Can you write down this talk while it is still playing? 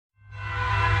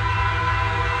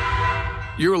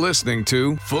You're listening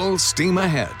to Full Steam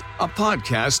Ahead, a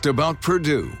podcast about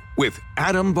Purdue with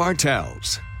Adam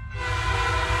Bartels.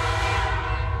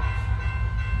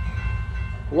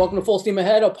 Welcome to Full Steam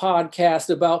Ahead, a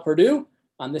podcast about Purdue.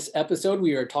 On this episode,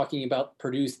 we are talking about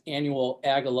Purdue's annual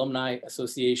Ag Alumni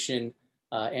Association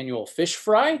annual fish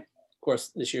fry. Of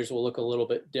course, this year's will look a little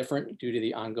bit different due to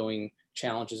the ongoing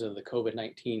challenges of the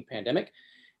COVID-19 pandemic.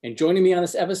 And joining me on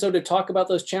this episode to talk about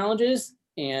those challenges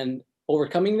and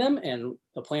overcoming them and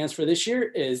the plans for this year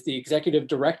is the Executive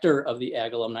Director of the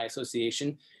Ag Alumni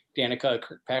Association, Danica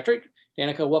Kirkpatrick.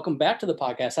 Danica, welcome back to the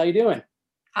podcast. How you doing?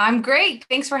 I'm great.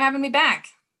 Thanks for having me back.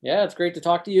 Yeah, it's great to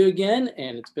talk to you again.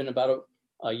 And it's been about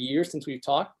a year since we've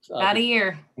talked. About a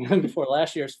year. Before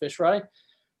last year's fish fry. Of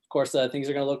course, things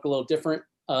are going to look a little different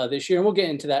this year. And we'll get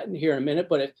into that here in a minute.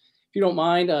 But if you don't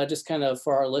mind, just kind of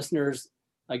for our listeners,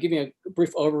 give me a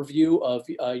brief overview of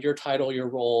your title, your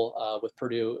role with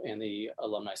Purdue and the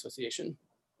Alumni Association.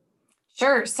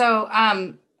 Sure. So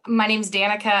my name's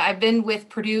Danica. I've been with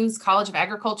Purdue's College of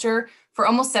Agriculture for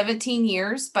almost 17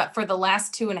 years, but for the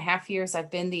last 2.5 years,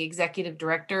 I've been the Executive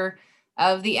Director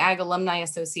of the Ag Alumni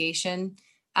Association.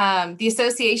 The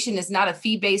association is not a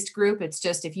fee-based group. It's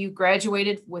just if you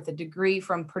graduated with a degree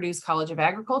from Purdue's College of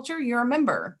Agriculture, you're a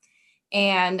member.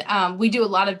 And we do a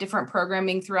lot of different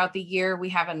programming throughout the year. We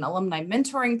have an alumni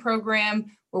mentoring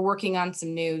program. We're working on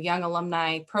some new young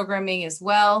alumni programming as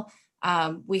well.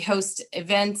 We host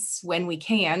events when we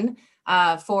can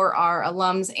for our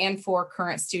alums and for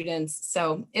current students.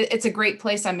 So it's a great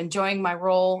place. I'm enjoying my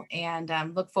role and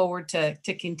look forward to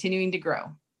continuing to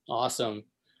grow. Awesome.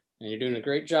 And you're doing a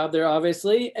great job there,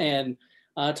 obviously. And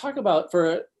talk about,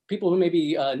 for people who may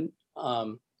be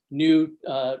new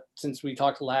since we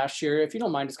talked last year, if you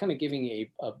don't mind just kind of giving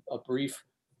a brief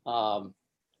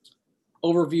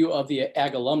overview of the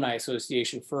Ag Alumni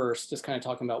Association first, just kind of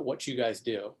talking about what you guys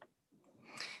do.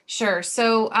 Sure.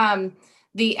 So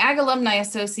the Ag Alumni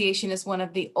Association is one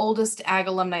of the oldest Ag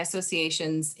Alumni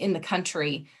Associations in the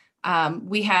country.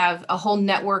 We have a whole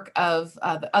network of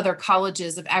other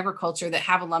colleges of agriculture that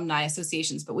have alumni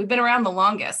associations, but we've been around the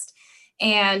longest.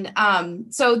 And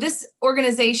so this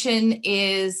organization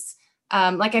is,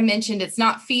 like I mentioned, it's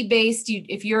not fee-based.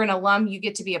 If you're an alum, you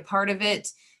get to be a part of it.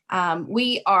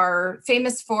 We are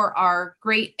famous for our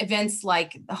great events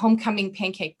like the Homecoming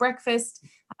Pancake Breakfast.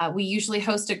 We usually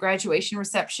host a graduation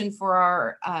reception for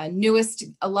our newest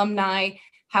alumni.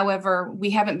 However, we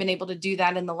haven't been able to do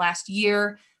that in the last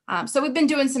year. So we've been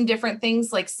doing some different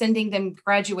things like sending them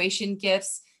graduation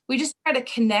gifts. We just try to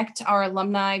connect our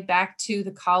alumni back to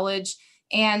the college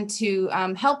and to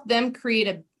help them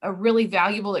create a really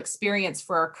valuable experience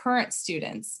for our current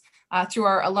students through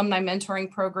our alumni mentoring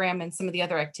program and some of the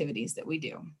other activities that we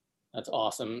do. That's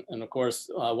awesome. And of course,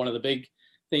 one of the big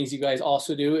things you guys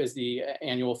also do is the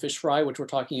annual fish fry, which we're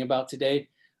talking about today.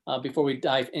 Before we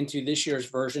dive into this year's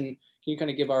version, can you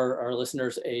kind of give our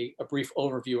listeners a brief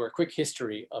overview or a quick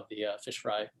history of the fish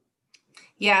fry?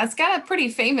 Yeah, it's got a pretty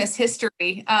famous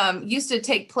history. Used to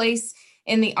take place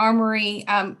in the Armory.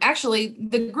 Actually,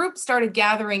 the group started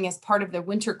gathering as part of the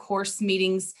winter course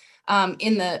meetings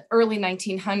in the early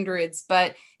 1900s,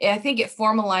 but I think it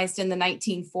formalized in the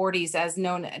 1940s as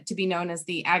known as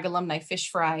the Ag Alumni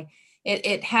Fish Fry.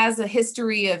 It has a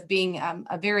history of being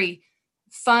a very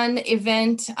fun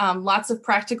event, lots of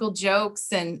practical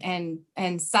jokes and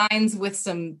signs with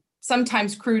some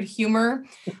sometimes crude humor.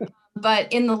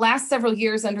 But in the last several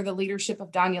years under the leadership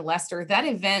of Danya Lester, that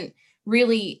event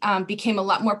really became a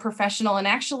lot more professional and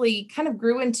actually kind of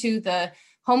grew into the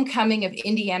Homecoming of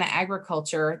Indiana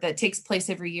Agriculture that takes place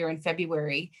every year in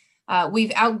February.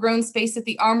 We've outgrown space at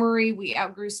the Armory. We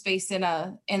outgrew space in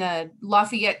a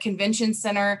Lafayette Convention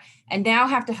Center and now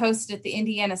have to host it at the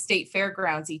Indiana State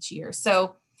Fairgrounds each year.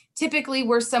 So typically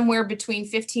we're somewhere between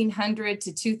 1,500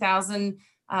 to 2,000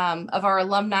 of our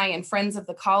alumni and friends of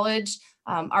the college.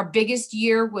 Our biggest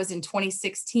year was in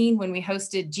 2016 when we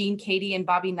hosted Gene Katie and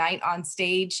Bobby Knight on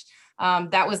stage.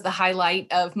 That was the highlight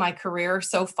of my career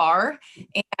so far.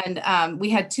 And we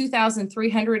had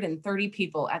 2,330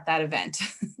 people at that event.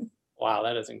 Wow,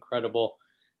 that is incredible.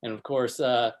 And of course,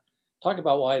 talk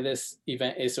about why this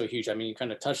event is so huge. I mean, you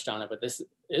kind of touched on it, but this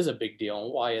is a big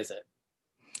deal. Why is it?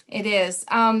 It is.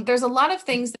 There's a lot of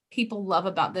things that people love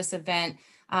about this event.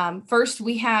 First,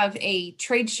 we have a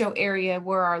trade show area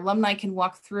where our alumni can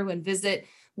walk through and visit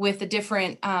with the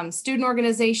different student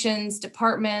organizations,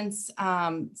 departments,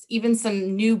 even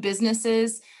some new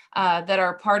businesses that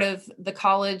are part of the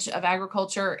College of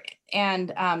Agriculture.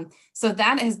 And so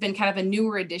that has been kind of a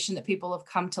newer addition that people have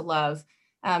come to love.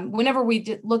 Whenever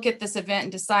we look at this event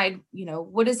and decide,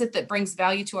 what is it that brings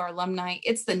value to our alumni,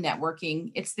 it's the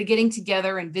networking, it's the getting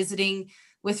together and visiting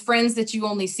with friends that you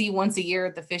only see once a year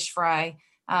at the Fish Fry.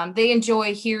 They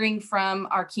enjoy hearing from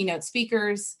our keynote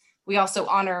speakers. We also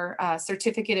honor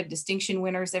certificate of distinction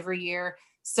winners every year.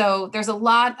 So there's a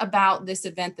lot about this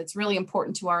event that's really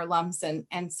important to our alums.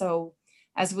 And so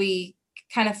as we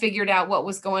kind of figured out what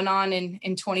was going on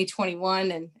in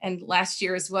 2021 and last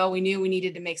year as well, we knew we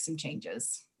needed to make some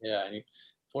changes. Yeah, and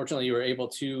fortunately you were able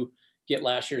to get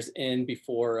last year's in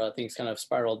before things kind of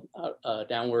spiraled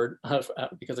downward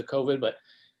because of COVID, but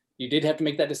you did have to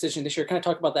make that decision this year. Kind of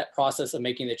talk about that process of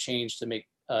making the change to make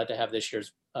to have this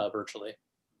year's virtually.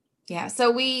 Yeah, so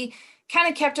we kind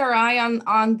of kept our eye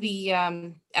on the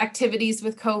activities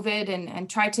with COVID and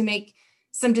tried to make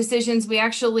some decisions. We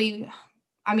actually,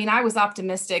 I was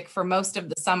optimistic for most of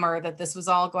the summer that this was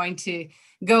all going to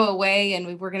go away and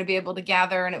we were going to be able to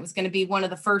gather, and it was going to be one of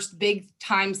the first big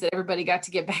times that everybody got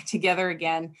to get back together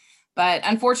again. But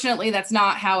unfortunately, that's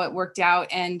not how it worked out.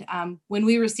 And when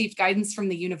we received guidance from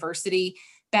the university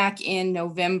back in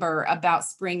November about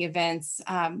spring events,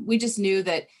 we just knew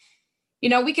that,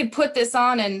 we could put this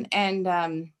on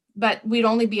but we'd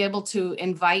only be able to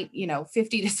invite,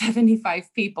 50 to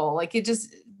 75 people. Like it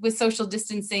just, with social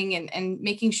distancing and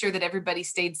making sure that everybody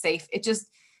stayed safe,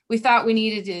 we thought we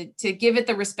needed to give it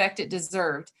the respect it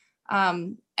deserved,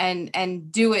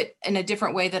 and do it in a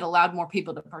different way that allowed more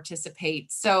people to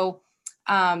participate. So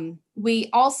we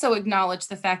also acknowledge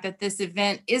the fact that this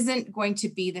event isn't going to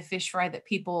be the Fish Fry that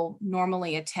people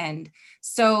normally attend.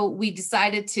 So we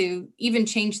decided to even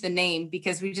change the name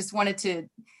because we just wanted to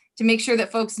make sure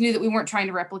that folks knew that we weren't trying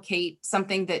to replicate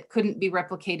something that couldn't be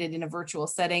replicated in a virtual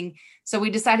setting. So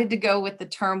we decided to go with the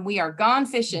term "We Are Gone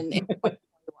Fishing" in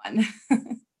 2021.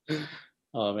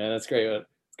 Oh man, that's great. It's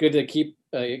good to keep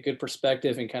a good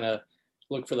perspective and kind of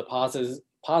look for the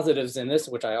positives in this,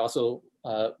 which I also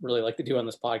really like to do on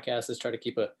this podcast, is try to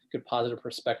keep a good positive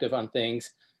perspective on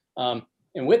things. And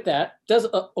with that, does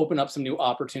open up some new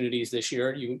opportunities this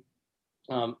year.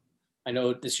 I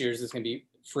know this year's is going to be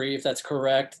free, if that's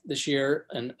correct, this year,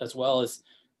 and as well as,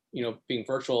 being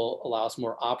virtual allows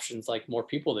more options, like more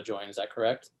people to join. Is that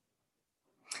correct?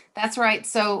 That's right.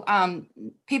 So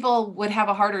people would have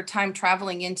a harder time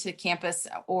traveling into campus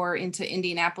or into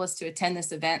Indianapolis to attend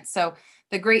this event. So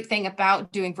the great thing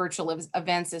about doing virtual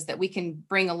events is that we can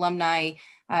bring alumni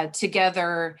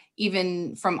together,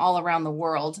 even from all around the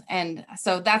world. And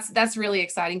so that's really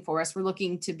exciting for us. We're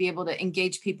looking to be able to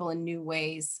engage people in new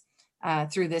ways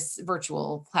through this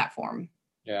virtual platform.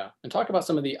 Yeah. And talk about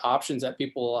some of the options that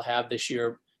people have this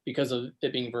year because of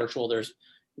it being virtual. There's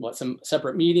some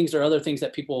separate meetings or other things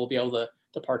that people will be able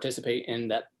to participate in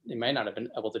that they might not have been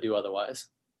able to do otherwise.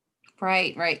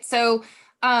 Right. So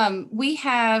we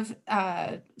have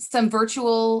some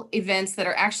virtual events that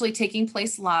are actually taking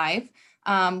place live.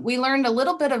 We learned a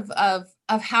little bit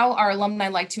of how our alumni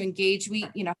like to engage. We,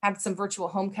 had some virtual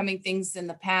homecoming things in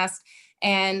the past,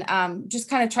 and just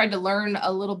kind of tried to learn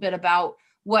a little bit about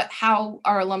how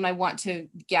our alumni want to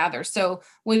gather. So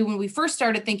when we first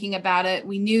started thinking about it,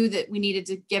 we knew that we needed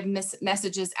to give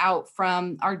messages out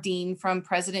from our dean, from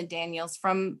President Daniels,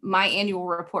 from my annual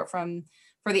report for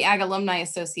the Ag Alumni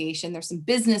Association. There's some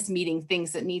business meeting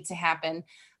things that need to happen.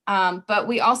 But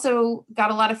we also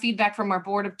got a lot of feedback from our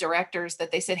board of directors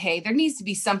that they said, hey, there needs to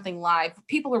be something live.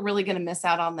 People are really going to miss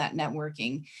out on that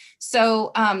networking.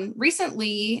 So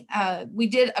recently we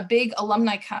did a big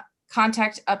alumni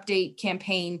contact update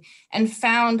campaign and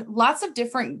found lots of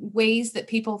different ways that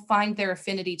people find their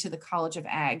affinity to the College of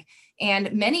Ag.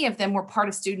 And many of them were part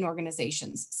of student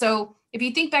organizations. So if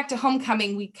you think back to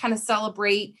homecoming, we kind of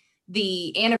celebrate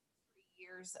the anniversary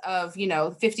years of,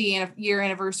 50-year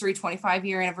anniversary,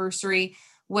 25-year anniversary.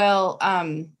 Well,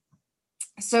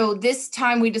 so this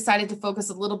time we decided to focus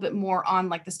a little bit more on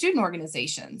like the student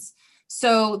organizations.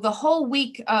 So the whole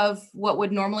week of what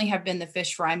would normally have been the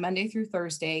Fish Fry, Monday through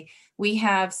Thursday, we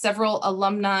have several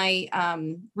alumni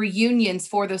reunions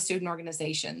for those student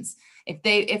organizations.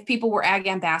 If people were Ag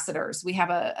ambassadors, we have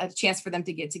a chance for them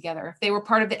to get together. If they were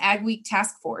part of the Ag Week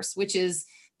Task Force, which is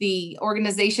the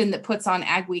organization that puts on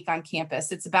Ag Week on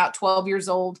campus, it's about 12 years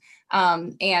old.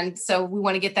 And so we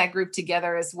want to get that group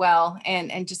together as well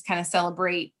and just kind of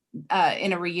celebrate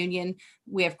in a reunion.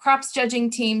 We have crops judging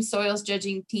team, soils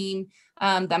judging team,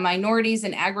 the minorities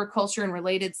in agriculture and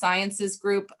related sciences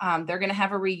group. They're going to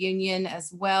have a reunion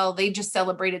as well. They just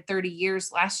celebrated 30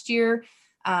 years last year.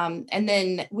 And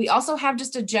then we also have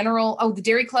just a general, the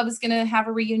Dairy Club is going to have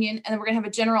a reunion, and then we're going to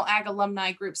have a general Ag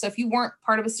alumni group. So if you weren't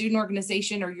part of a student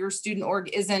organization or your student org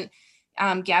isn't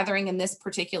gathering in this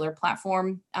particular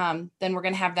platform, then we're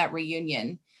going to have that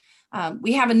reunion.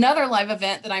 We have another live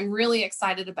event that I'm really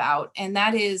excited about, and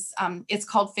that is, it's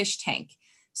called Fish Tank.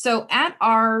 So at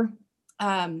our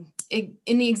in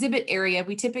the exhibit area,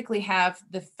 we typically have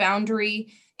the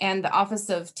Foundry and the Office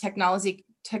of Technology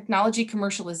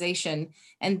Commercialization,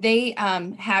 and they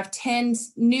have 10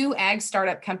 new ag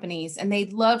startup companies, and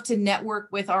they'd love to network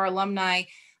with our alumni,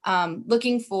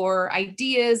 looking for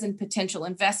ideas and potential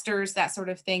investors, that sort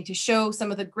of thing, to show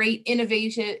some of the great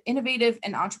innovative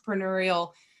and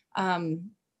entrepreneurial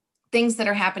things that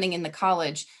are happening in the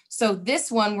college. So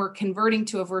this one we're converting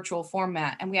to a virtual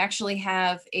format, and we actually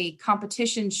have a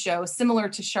competition show similar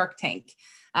to Shark Tank.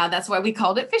 That's why we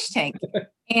called it Fish Tank.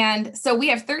 And so we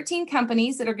have 13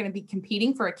 companies that are going to be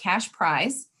competing for a cash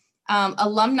prize.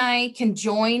 Alumni can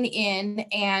join in,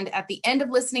 and at the end of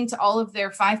listening to all of their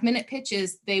 5-minute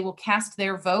pitches, they will cast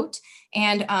their vote,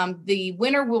 and the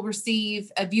winner will receive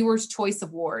a Viewer's Choice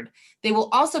Award. They will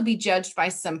also be judged by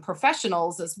some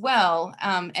professionals as well,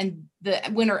 and the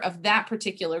winner of that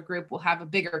particular group will have a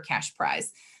bigger cash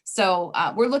prize. So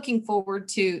we're looking forward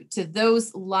to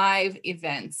those live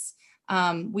events.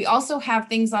 We also have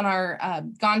things on our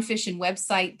Gone Fishing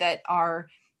website that are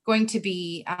going to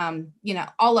be, a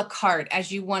la carte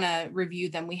as you want to review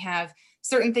them. We have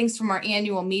certain things from our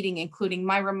annual meeting, including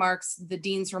my remarks, the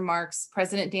dean's remarks,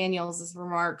 President Daniels'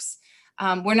 remarks.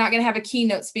 We're not going to have a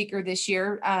keynote speaker this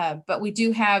year, but we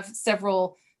do have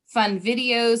several fun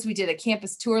videos. We did a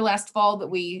campus tour last fall that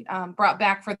we brought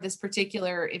back for this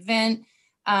particular event.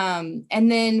 And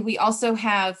then we also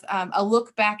have a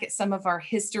look back at some of our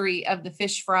history of the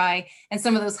fish fry and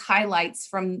some of those highlights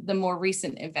from the more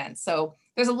recent events. So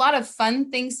there's a lot of fun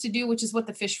things to do, which is what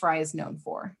the fish fry is known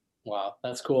for. Wow,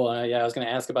 that's cool. Yeah, I was going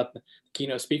to ask about the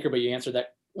keynote speaker, but you answered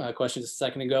that question just a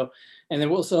second ago. And then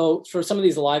also for some of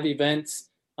these live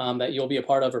events that you'll be a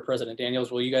part of, or President Daniels,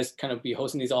 will you guys kind of be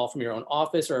hosting these all from your own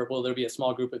office, or will there be a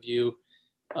small group of you,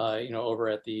 over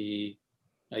at the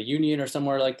union or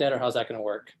somewhere like that, or how's that going to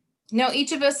work? No,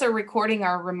 each of us are recording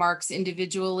our remarks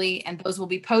individually, and those will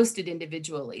be posted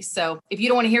individually. So if you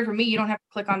don't want to hear from me, you don't have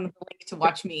to click on the link to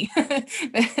watch me.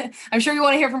 I'm sure you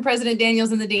want to hear from President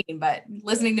Daniels and the dean, but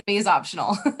listening to me is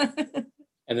optional.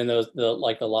 And then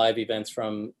the live events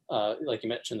from, like you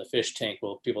mentioned, the fish tank,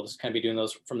 will people just kind of be doing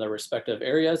those from their respective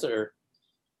areas, or?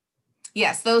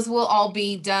 Yes, those will all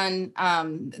be done.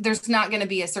 There's not going to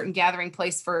be a certain gathering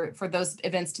place for those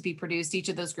events to be produced. Each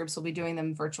of those groups will be doing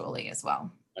them virtually as well.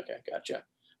 Okay, gotcha.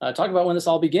 Talk about when this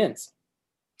all begins.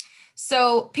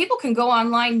 So people can go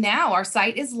online now. Our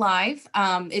site is live.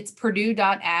 It's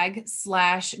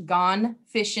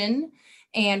purdue.ag/gonefishin,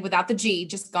 and without the G,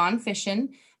 just Gone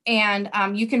Fishing. And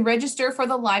you can register for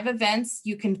the live events.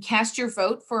 You can cast your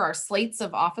vote for our slates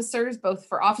of officers, both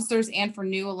for officers and for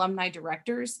new alumni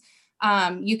directors.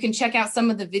 You can check out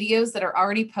some of the videos that are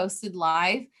already posted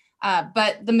live.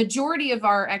 But the majority of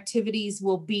our activities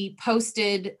will be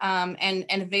posted and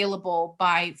available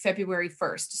by February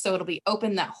 1st. So it'll be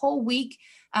open that whole week.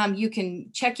 You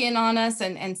can check in on us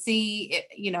and see,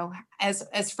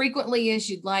 as frequently as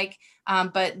you'd like.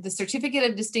 But the Certificate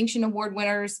of Distinction Award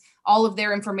winners, all of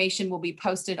their information will be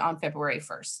posted on February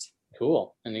 1st.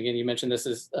 Cool. And again, you mentioned this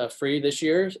is free this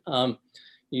year.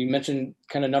 You mentioned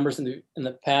kind of numbers in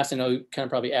the past. I know you kind of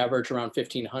probably average around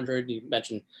 1,500. You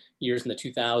mentioned years in the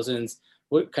 2000s.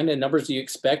 What kind of numbers do you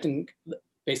expect, and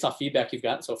based off feedback you've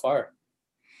gotten so far?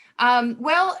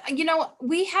 Well,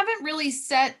 we haven't really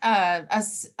set a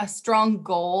strong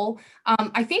goal.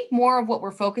 I think more of what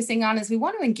we're focusing on is we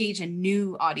want to engage a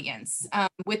new audience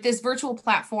with this virtual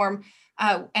platform.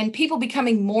 And people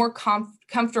becoming more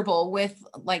comfortable with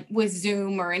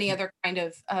Zoom or any other kind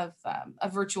of a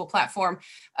virtual platform.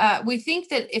 We think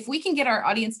that if we can get our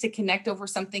audience to connect over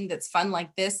something that's fun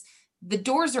like this, the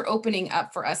doors are opening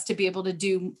up for us to be able to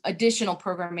do additional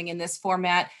programming in this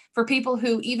format for people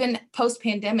who even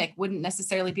post-pandemic wouldn't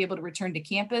necessarily be able to return to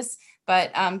campus,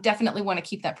 but definitely want to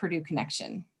keep that Purdue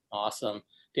connection. Awesome.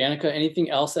 Danica,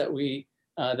 anything else that you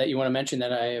want to mention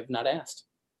that I have not asked?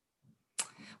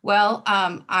 Well,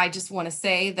 I just want to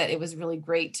say that it was really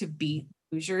great to beat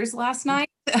Hoosiers last night.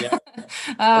 Yeah.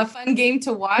 Fun game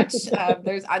to watch.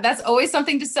 That's always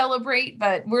something to celebrate,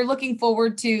 but we're looking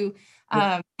forward to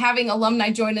having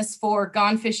alumni join us for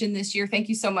Gone Fishing this year. Thank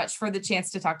you so much for the chance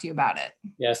to talk to you about it.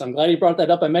 Yes, I'm glad you brought that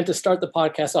up. I meant to start the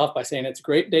podcast off by saying it's a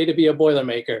great day to be a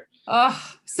Boilermaker.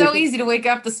 Oh, so easy to wake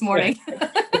up this morning.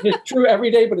 It's true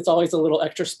every day, but it's always a little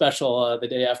extra special the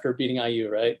day after beating IU,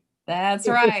 right? That's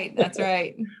right. That's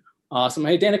right. Awesome.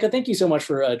 Hey, Danica, thank you so much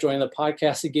for joining the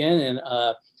podcast again, and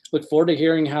look forward to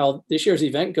hearing how this year's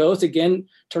event goes. Again,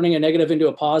 turning a negative into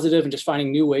a positive and just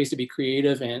finding new ways to be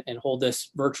creative and hold this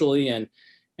virtually. And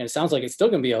it sounds like it's still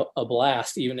going to be a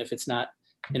blast, even if it's not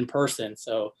in person.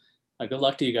 So good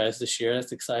luck to you guys this year.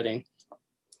 That's exciting.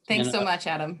 Thanks so much,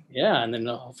 Adam. Yeah, and then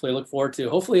hopefully look forward to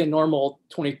a normal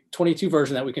 2022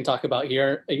 version that we can talk about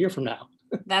here a year from now.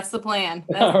 That's the plan.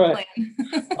 All right.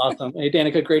 Awesome. Hey,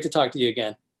 Danica, great to talk to you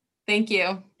again. Thank you.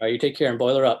 All right, you take care and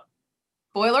boiler up.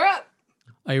 Boiler up.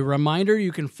 A reminder,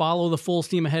 you can follow the Full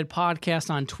Steam Ahead podcast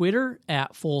on Twitter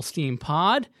at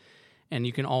FullSteamPod. And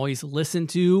you can always listen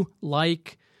to,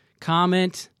 like,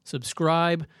 comment,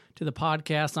 subscribe to the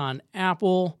podcast on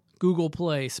Apple, Google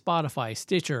Play, Spotify,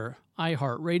 Stitcher,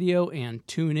 iHeartRadio, and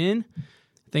TuneIn.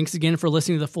 Thanks again for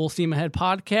listening to the Full Steam Ahead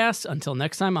podcast. Until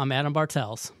next time, I'm Adam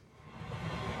Bartels.